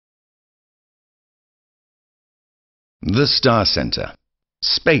The Star Centre.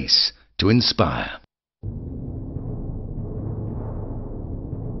 Space to inspire.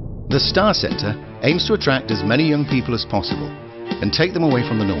 The Star Centre aims to attract as many young people as possible and take them away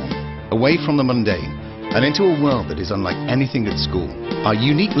from the norm, away from the mundane, and into a world that is unlike anything at school. Our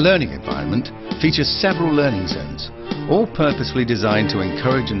unique learning environment features several learning zones, all purposefully designed to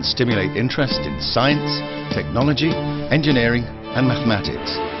encourage and stimulate interest in science, technology, engineering, and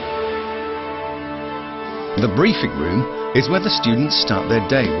mathematics. The briefing room is where the students start their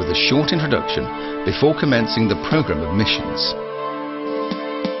day with a short introduction before commencing the programme of missions.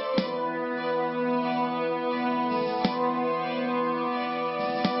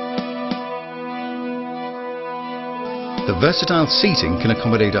 The versatile seating can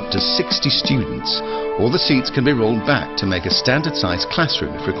accommodate up to 60 students, or the seats can be rolled back to make a standard-sized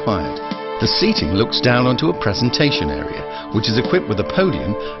classroom if required. The seating looks down onto a presentation area, which is equipped with a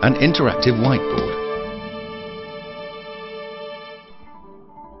podium and interactive whiteboard.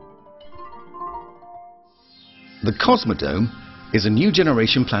 The Cosmodome is a new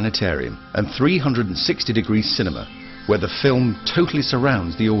generation planetarium and 360-degree cinema, where the film totally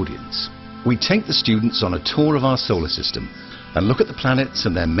surrounds the audience. We take the students on a tour of our solar system and look at the planets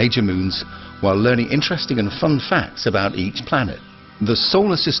and their major moons while learning interesting and fun facts about each planet. The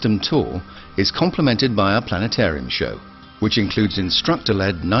solar system tour is complemented by our planetarium show, which includes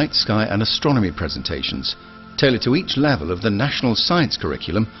instructor-led night sky and astronomy presentations tailored to each level of the national science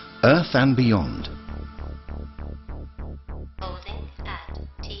curriculum, Earth and Beyond. Holding at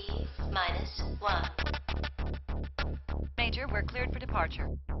T-1. Major, we're cleared for departure.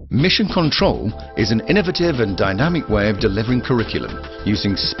 Mission Control is an innovative and dynamic way of delivering curriculum,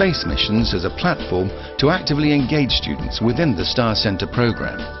 using space missions as a platform to actively engage students within the Star Centre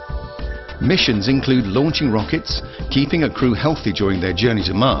programme. Missions include launching rockets, keeping a crew healthy during their journey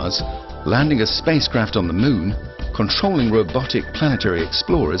to Mars, landing a spacecraft on the Moon, controlling robotic planetary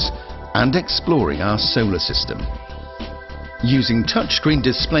explorers, and exploring our solar system. Using touchscreen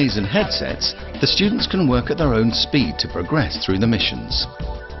displays and headsets, the students can work at their own speed to progress through the missions.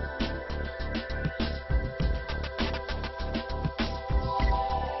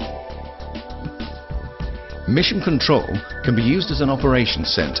 Mission Control can be used as an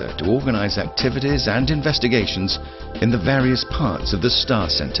operations centre to organise activities and investigations in the various parts of the Star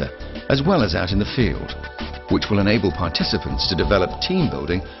Centre, as well as out in the field, which will enable participants to develop team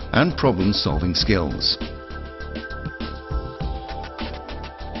building and problem-solving skills.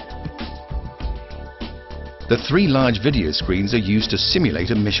 The 3 large video screens are used to simulate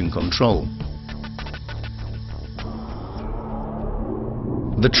a mission control.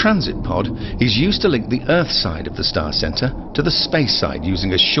 The transit pod is used to link the Earth side of the Star Centre to the space side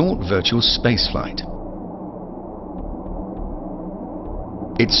using a short virtual spaceflight.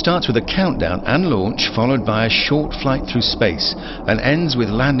 It starts with a countdown and launch, followed by a short flight through space, and ends with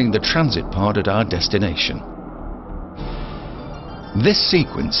landing the transit pod at our destination. This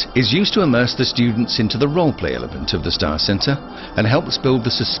sequence is used to immerse the students into the role-play element of the Star Centre and helps build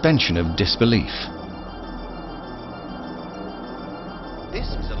the suspension of disbelief. This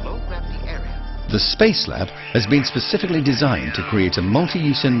is a low-gravity area. The Space Lab has been specifically designed to create a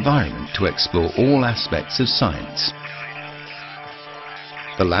multi-use environment to explore all aspects of science.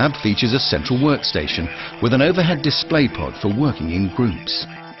 The lab features a central workstation with an overhead display pod for working in groups.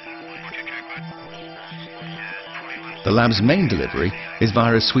 The lab's main delivery is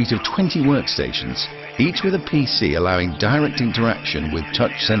via a suite of 20 workstations, each with a PC allowing direct interaction with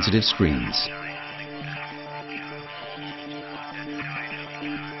touch-sensitive screens.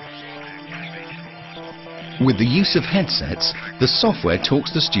 With the use of headsets, the software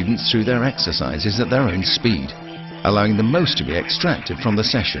talks the students through their exercises at their own speed, allowing the most to be extracted from the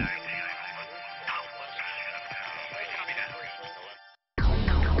session.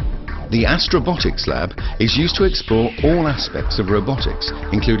 The Astrobotics Lab is used to explore all aspects of robotics,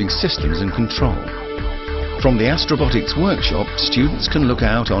 including systems and control. From the Astrobotics workshop, students can look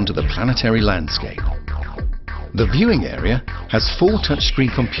out onto the planetary landscape. The viewing area has 4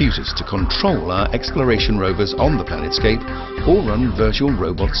 touchscreen computers to control our exploration rovers on the planetscape or run virtual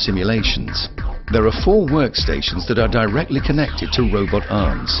robot simulations. There are 4 workstations that are directly connected to robot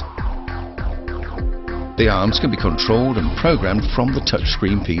arms. The arms can be controlled and programmed from the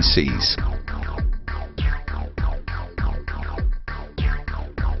touchscreen PCs.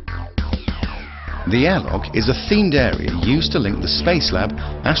 The airlock is a themed area used to link the Space Lab,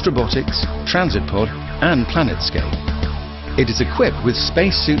 Astrobotics, Transit Pod and Planetscape. It is equipped with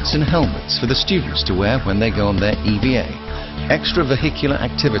spacesuits and helmets for the students to wear when they go on their EVA, extravehicular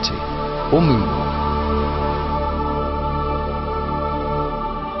activity, or moonwalk.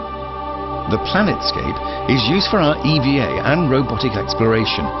 The planetscape is used for our EVA and robotic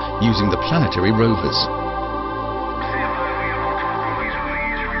exploration using the planetary rovers.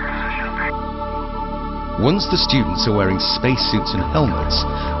 Once the students are wearing spacesuits and helmets,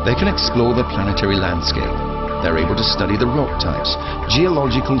 they can explore the planetary landscape. They're able to study the rock types,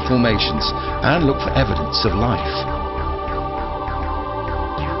 geological formations, and look for evidence of life.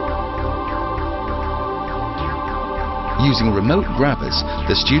 Using remote grabbers,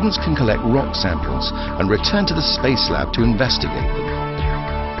 the students can collect rock samples and return to the space lab to investigate them.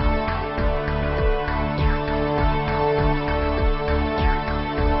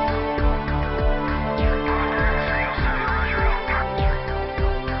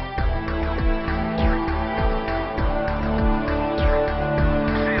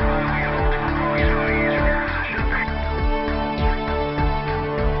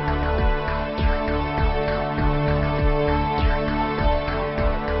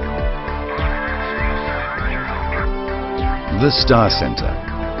 The Star Center.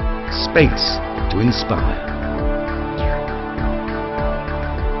 Space to inspire.